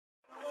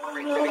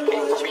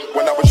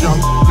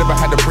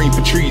had a brain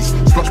for trees.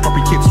 Slush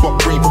puppy kids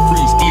swap brain for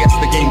freeze. ES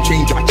the game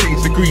changer, I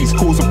change degrees.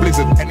 Cause a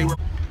blizzard anywhere.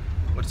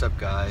 What's up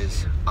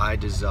guys,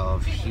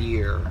 iDissolve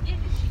here.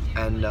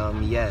 And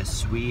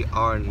yes, we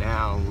are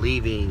now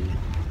leaving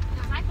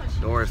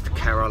North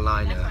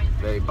Carolina.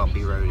 Very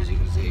bumpy road as you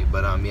can see.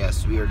 But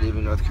yes, we are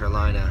leaving North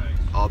Carolina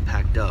all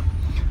packed up.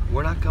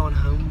 We're not going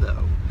home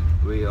though.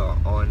 We are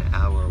on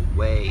our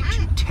way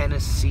to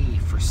Tennessee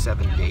for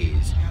 7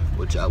 days,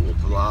 which I will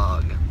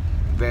vlog.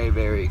 Very,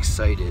 very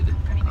excited.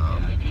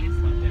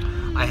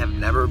 I have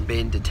never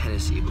been to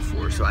Tennessee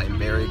before, so I'm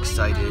very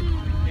excited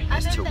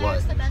as to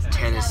what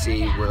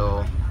Tennessee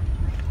will,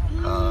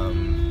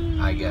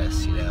 I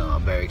guess, you know,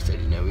 I'm very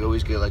excited. You know, we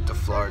always go like to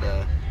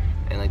Florida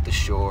and like the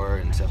shore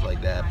and stuff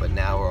like that, but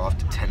now we're off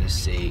to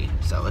Tennessee,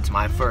 so it's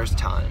my first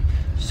time.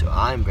 So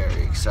I'm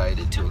very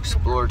excited to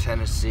explore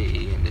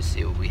Tennessee and to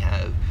see what we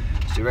have.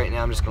 So right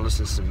now I'm just gonna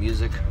listen to some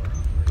music,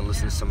 gonna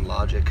listen to some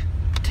Logic,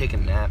 take a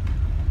nap,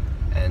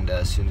 and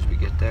as soon as we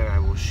get there, I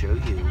will show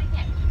you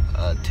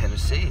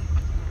Tennessee.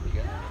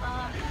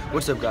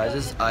 What's up guys,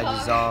 this is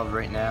iDissolve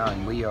right now,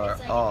 and we are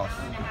off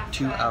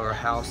to our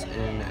house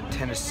in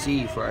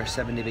Tennessee for our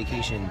 7-day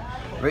vacation.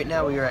 Right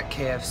now we are at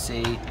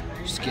KFC,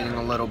 just getting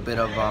a little bit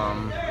of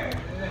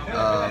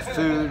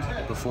food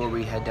before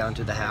we head down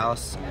to the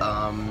house.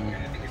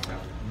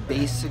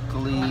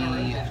 Basically,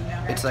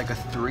 it's like a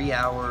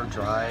 3-hour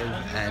drive,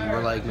 and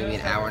we're like maybe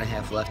an hour and a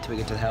half left till we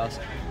get to the house.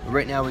 But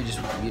right now we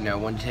just, you know,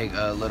 want to take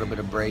a little bit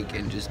of break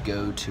and just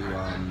go to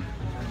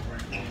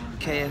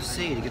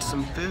KFC to get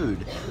some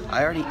food.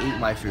 I already ate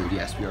my food.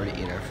 Yes, we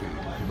already ate our food.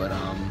 But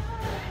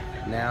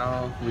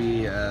now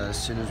we, as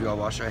soon as we all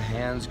wash our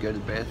hands, go to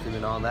the bathroom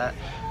and all that,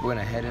 we're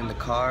gonna head in the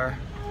car,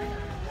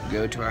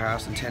 go to our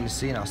house in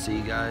Tennessee, and I'll see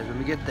you guys when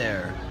we get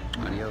there.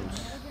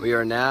 Adios. We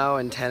are now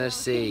in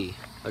Tennessee.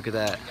 Look at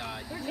that.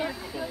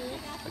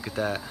 Look at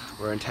that.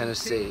 We're in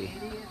Tennessee.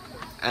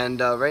 And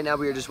right now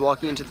we are just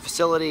walking into the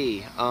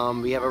facility.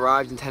 We have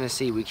arrived in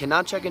Tennessee. We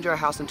cannot check into our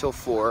house until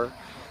 4.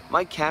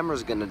 My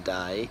camera's gonna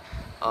die,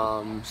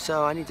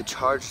 so I need to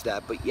charge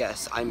that. But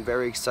yes, I'm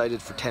very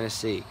excited for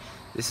Tennessee.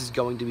 This is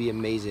going to be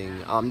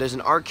amazing. There's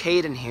an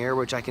arcade in here,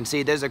 which I can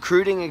see. There's a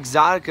Cruis'n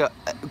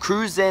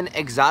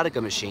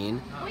Exotica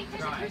machine,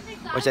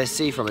 which I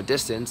see from a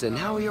distance. And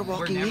now we are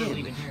walking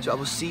in. So I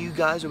will see you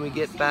guys when we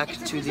get back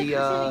to the.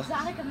 I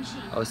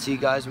will see you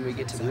guys when we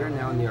get to the. We're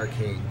now in the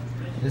arcade.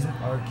 There's an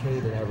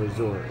arcade at our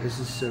resort. This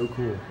is so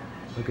cool.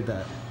 Look at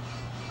that.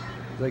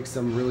 Like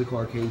some really cool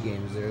arcade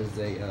games. There's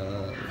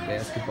a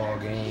basketball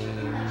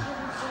game.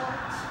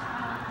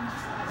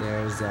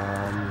 There's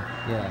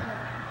yeah.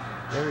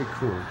 Very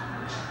cool.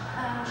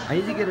 I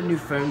need to get a new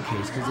phone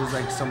case because there's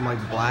like some like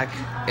black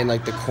in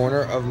like the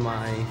corner of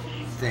my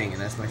thing,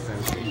 and that's my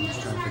phone case. I'm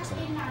just trying to fix that.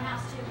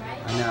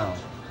 I know.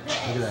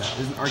 Look at that.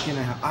 There's an arcade in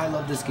the house. I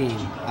love this game.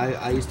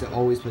 I used to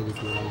always play this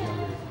game when I was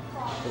younger.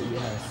 But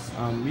yes,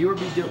 we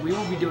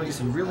will be doing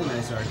some really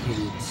nice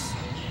arcades.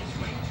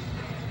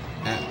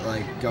 At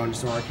like going to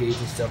some arcades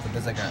and stuff. But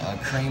there's like a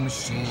crane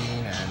machine,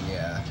 and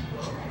yeah.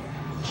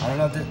 I don't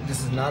know if this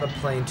is not a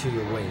plane to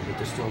your wing, but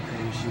there's still a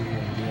crane machine,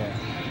 and yeah.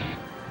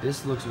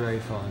 This looks very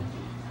fun.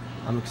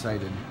 I'm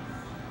excited.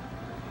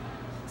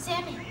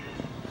 Sammy,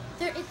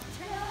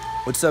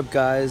 what's up,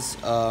 guys?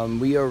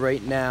 We are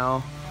right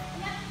now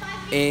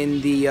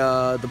in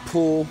the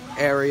pool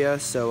area.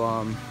 So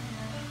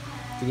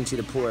if you can see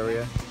the pool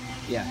area,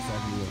 yeah.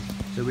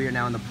 So we are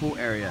now in the pool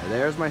area.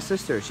 There's my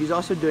sister. She's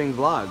also doing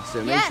vlogs.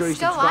 So make sure you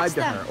subscribe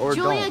to her, or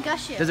Julia don't.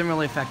 Gushue. Doesn't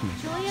really affect me.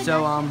 Julia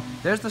So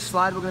there's the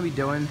slide we're gonna be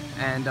doing,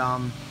 and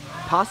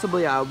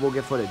possibly I will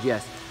get footage.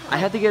 Yes. I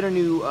had to get a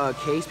new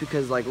case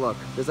because, like, look,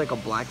 there's like a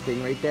black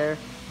thing right there,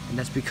 and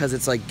that's because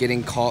it's like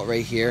getting caught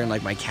right here in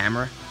like my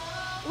camera,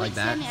 like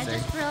that. Sammy, I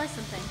just realized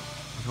something.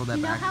 Hold that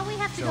you know back. how we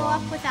have to go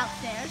up without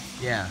stairs?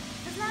 Yeah.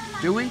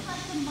 Do we?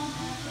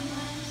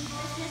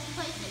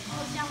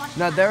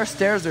 No, there are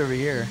stairs over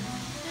here.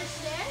 There's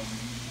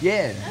stairs?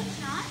 Yeah. No,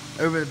 it's not.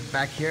 Over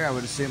back here, I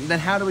would assume. Then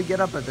how do we get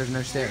up if there's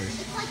no stairs?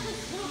 It's like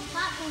this little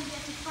platform you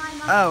have to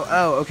climb up.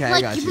 Oh, okay,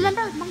 like, I got you.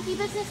 Remember Monkey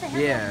Business? They have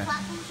Yeah. little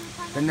platforms you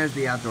climb up? Then there's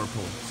the outdoor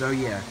pool. So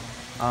yeah,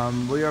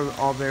 we are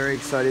all very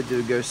excited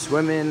to go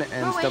swimming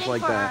and stuff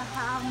like that.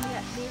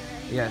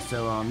 Yeah,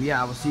 so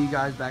yeah, I will see you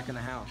guys back in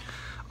the house.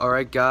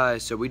 Alright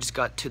guys, so we just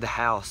got to the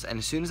house, and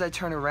as soon as I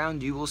turn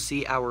around, you will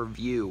see our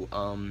view.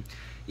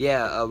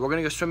 Yeah, we're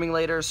gonna go swimming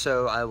later,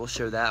 so I will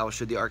show that. I will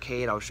show the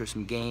arcade, I will show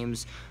some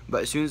games,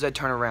 but as soon as I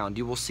turn around,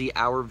 you will see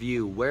our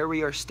view, where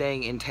we are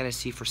staying in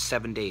Tennessee for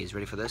 7 days.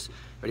 Ready for this?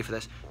 Ready for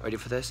this? Ready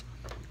for this?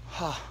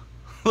 Oh,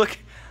 look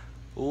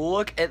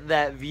at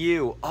that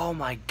view. Oh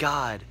my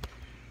God.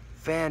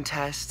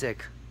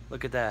 Fantastic.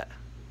 Look at that.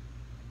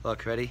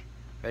 Look, ready?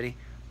 Ready?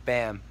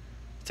 Bam.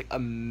 It's like a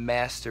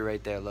master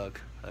right there.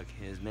 Look. Look,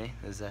 here's me.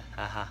 There's that.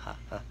 Ha ha ha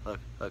ha.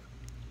 Look.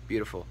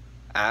 Beautiful.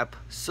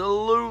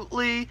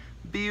 Absolutely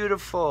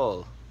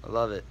beautiful. I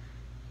love it.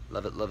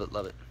 Love it, love it,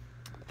 love it.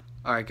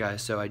 Alright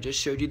guys, so I just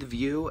showed you the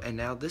view, and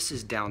now this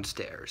is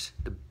downstairs.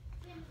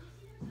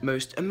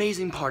 most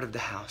amazing part of the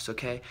house,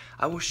 okay?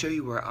 I will show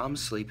you where I'm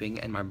sleeping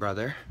and my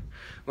brother.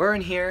 We're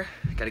in here,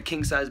 got a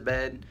king-size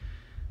bed.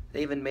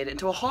 They even made it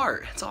into a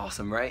heart. It's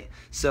awesome, right?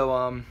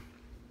 So,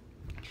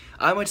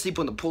 I might sleep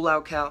on the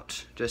pull-out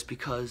couch just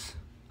because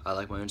I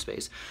like my own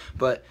space.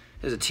 But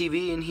there's a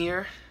TV in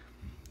here,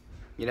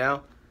 you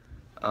know?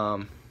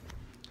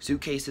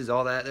 Suitcases,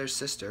 all that. There's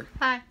sister.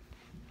 Hi.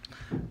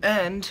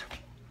 And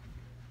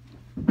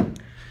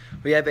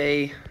we have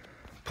a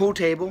pool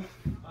table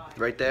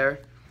right there.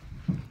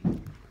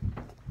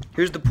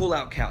 Here's the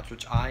pull-out couch,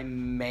 which I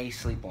may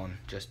sleep on.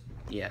 Just,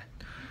 yeah.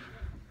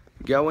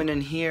 Going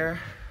in here.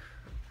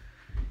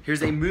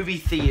 Here's a movie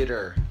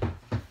theater.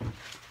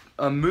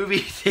 A movie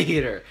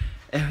theater.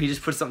 And we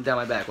just put something down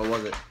my back. What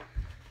was it?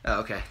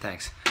 Oh, okay,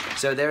 thanks.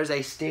 So there's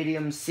a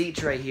stadium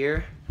seat right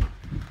here.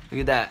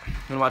 Look at that. I'm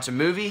gonna watch a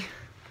movie.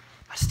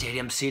 A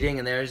stadium seating,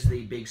 and there's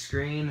the big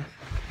screen.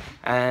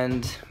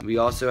 And we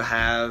also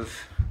have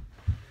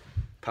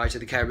Pirates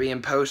of the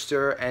Caribbean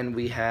poster, and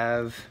we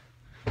have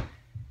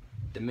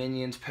the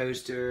Minions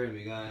poster, and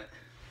we got,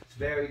 it's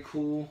very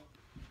cool.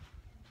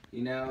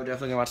 You know,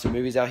 definitely gonna watch some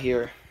movies out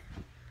here.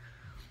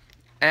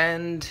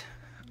 And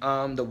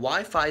the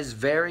Wi-Fi is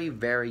very,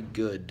 very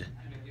good.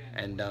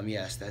 And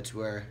yes, that's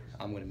where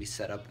I'm gonna be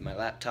set up my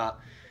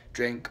laptop,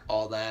 drink,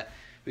 all that.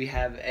 We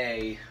have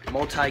a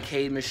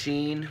multi-cade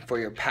machine for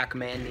your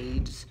Pac-Man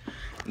needs.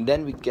 And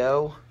then we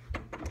go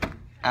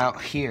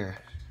out here.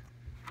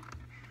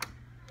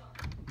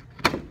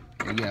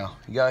 There you go.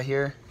 You go out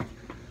here.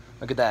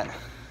 Look at that.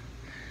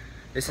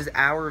 This is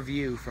our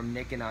view from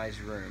Nick and I's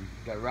room.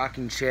 We got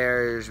rocking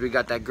chairs. We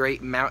got that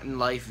great mountain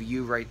life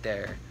view right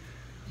there.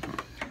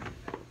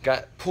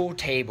 Got pool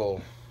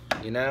table,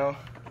 you know.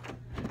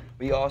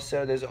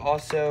 There's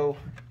also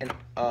an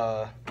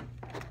trying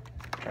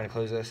to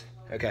close this.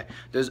 Okay.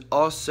 There's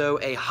also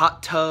a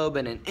hot tub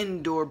and an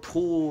indoor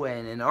pool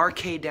and an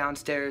arcade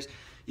downstairs.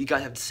 You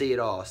guys have to see it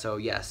all. So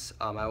yes,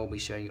 I will be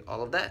showing you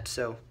all of that.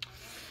 So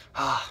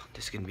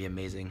this is gonna be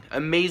amazing.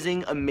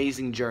 Amazing,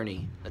 amazing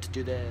journey. Let's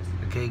do this.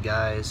 Okay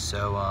guys,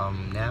 so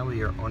now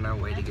we are on our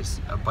way to get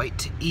a bite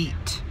to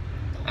eat.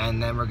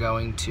 And then we're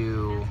going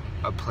to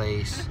a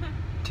place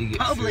to get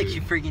Publix, food.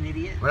 you freaking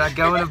idiot. We're not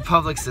going to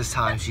Publix this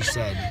time, she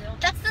said.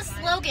 That's the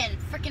slogan,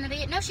 freaking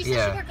idiot. No, she said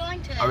Yeah. she were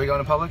going to. Are we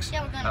going to Publix?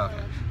 Yeah, we're going to Okay.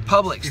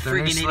 Publix. Publix, You their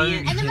new friggin' slogan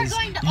idiot. And then we're is,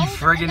 going to you Old.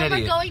 friggin' And then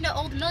idiot. we're going to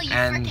Old Mill. You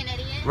And freaking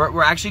idiot.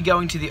 we're actually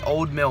going to the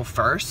Old Mill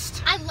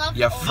first. I love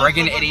You the Old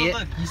friggin' Mill. idiot.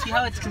 Look, you see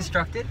how it's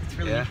constructed? It's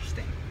really Yeah.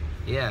 interesting.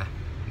 Yeah,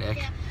 Nick.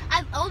 Yeah.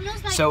 Old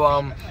Mill's my So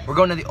favorite place. we're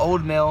going to the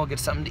Old Mill, get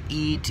something to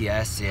eat.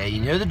 Yes, yeah,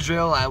 you know the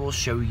drill. I will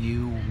show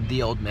you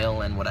the Old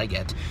Mill and what I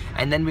get.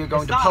 And then we're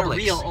going It's to not Publix. a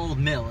real Old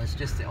Mill. It's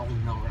just the Old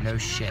Mill restaurant. No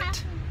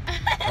shit.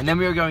 And then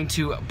we were going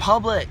to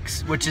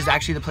Publix, which is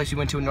actually the place we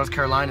went to in North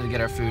Carolina to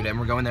get our food, and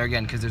we're going there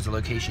again because there's a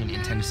location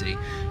in Tennessee.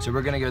 So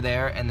we're gonna go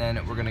there, and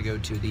then we're gonna go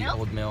to the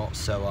Old Mill.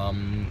 So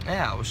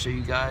yeah, I'll show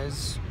you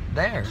guys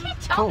there.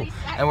 Cool.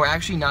 And we're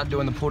actually not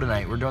doing the pool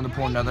tonight. We're doing the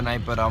pool another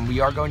night, but we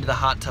are going to the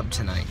hot tub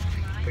tonight.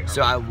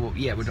 So I will.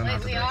 Yeah, we're doing the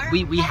hot tub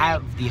tonight. We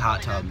have the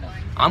hot tub.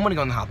 I'm gonna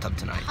go in the hot tub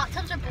tonight. Hot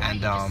tubs are boring. And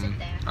you just sit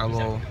there. I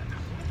will.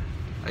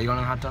 Are you going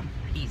in the hot tub?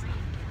 Easy.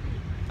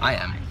 I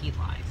am. He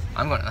lies.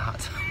 I'm going in the hot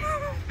tub.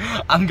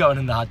 I'm going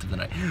in the hot tub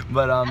tonight.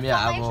 But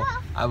yeah,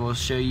 I will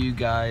show you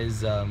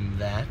guys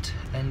that.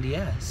 And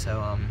yeah,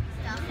 so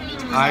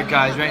alright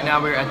guys, right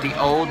now we're at the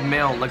Old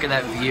Mill. Look at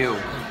that view.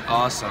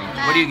 Awesome.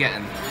 What are you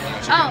getting?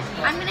 Oh,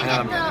 I'm gonna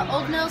get the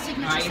Old Mill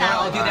signature You know what?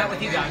 I'll salad. do that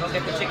with you guys. I'll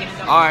get the chicken and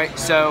dumplings. Alright,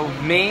 so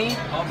me,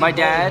 my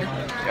dad,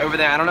 over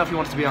there, I don't know if he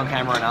wants to be on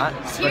camera or not.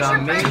 Here's But your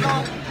me. bread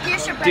bowl.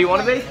 Here's your bread Do you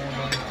want to bowl.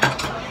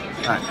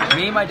 be? Alright,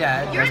 me, my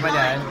dad, there's my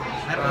dad.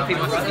 I don't know if he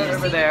wants to be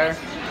Over there.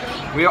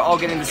 We are all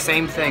getting the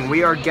same thing.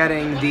 We are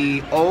getting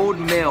the Old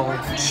Mill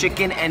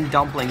chicken and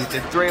dumplings. The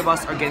three of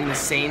us are getting the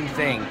same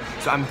thing.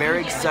 So I'm very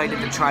excited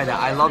to try that.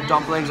 I love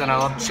dumplings and I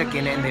love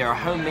chicken, and they are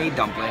homemade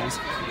dumplings.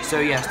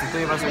 So yes, the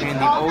three of us are getting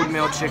the Old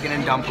Mill chicken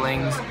and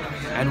dumplings.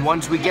 And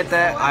once we get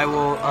that, I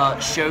will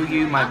show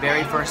you my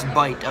very first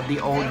bite of the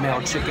Old Mill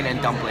chicken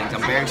and dumplings.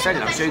 I'm very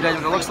excited. I'll show you guys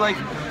what it looks like.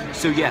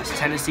 So yes,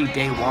 Tennessee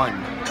day one,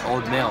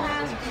 Old Mill,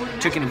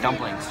 chicken and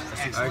dumplings.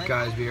 Alright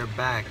guys, we are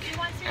back,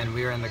 and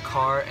we are in the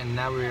car, and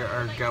now we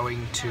are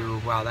going to,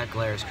 wow, that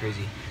glare is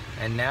crazy.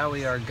 And now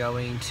we are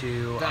going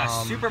to, The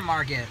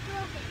supermarket.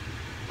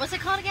 What's it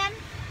called again?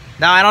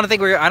 No, I don't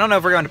know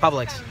if we're going to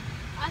Publix.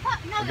 I thought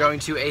no. we're going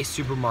to a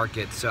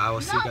supermarket, so I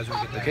will see you guys when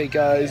we get there. Okay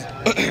guys,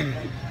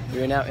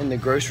 we are now in the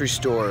grocery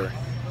store,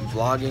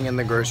 vlogging in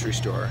the grocery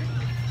store.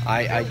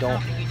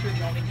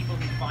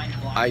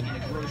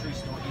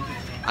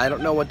 I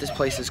don't know what this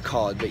place is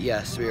called, but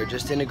yes, we are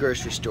just in a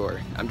grocery store.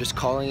 I'm just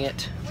calling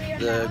it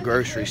the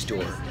grocery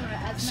store.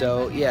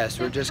 So yes,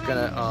 we're just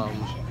going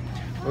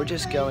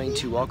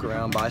to walk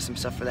around, buy some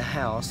stuff for the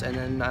house, and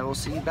then I will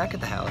see you back at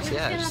the house.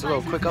 Yeah, just a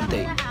little quick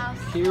update.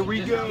 Here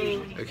we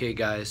go. Okay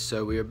guys,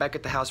 so we are back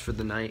at the house for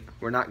the night.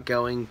 We're not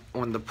going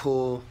on the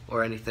pool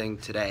or anything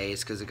today,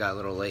 it's because it got a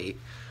little late.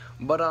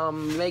 But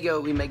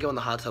we may go in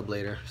the hot tub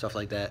later, stuff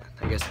like that.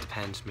 I guess it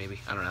depends, maybe.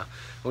 I don't know.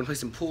 We're gonna play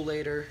some pool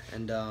later,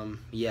 and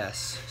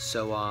yes.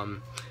 So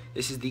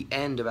this is the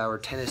end of our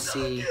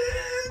Tennessee.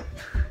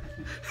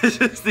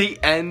 This is the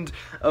end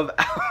of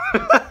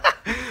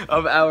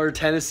our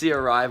Tennessee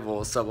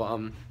arrival.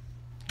 So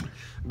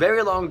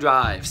very long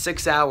drive,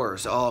 6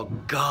 hours. Oh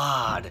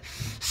God,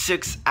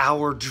 6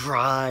 hour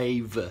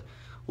drive.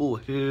 Oh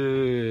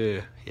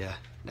yeah,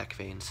 neck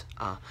veins.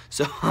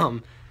 So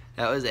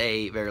that was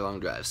a very long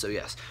drive. So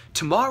yes,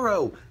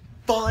 tomorrow,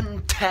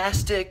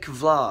 fantastic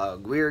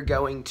vlog. We're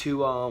going to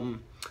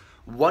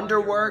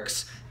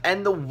Wonderworks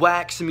and the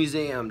Wax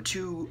Museum,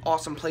 2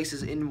 awesome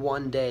places in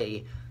one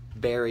day.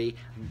 Very,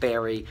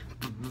 very,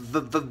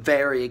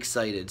 very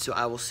excited. So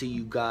I will see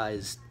you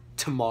guys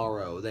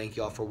tomorrow. Thank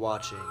you all for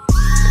watching.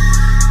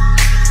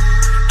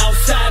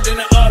 Outside in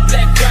the all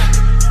black crowd,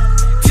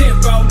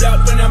 10 rolled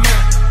up in the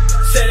mouth.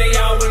 Say they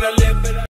all wanna live, but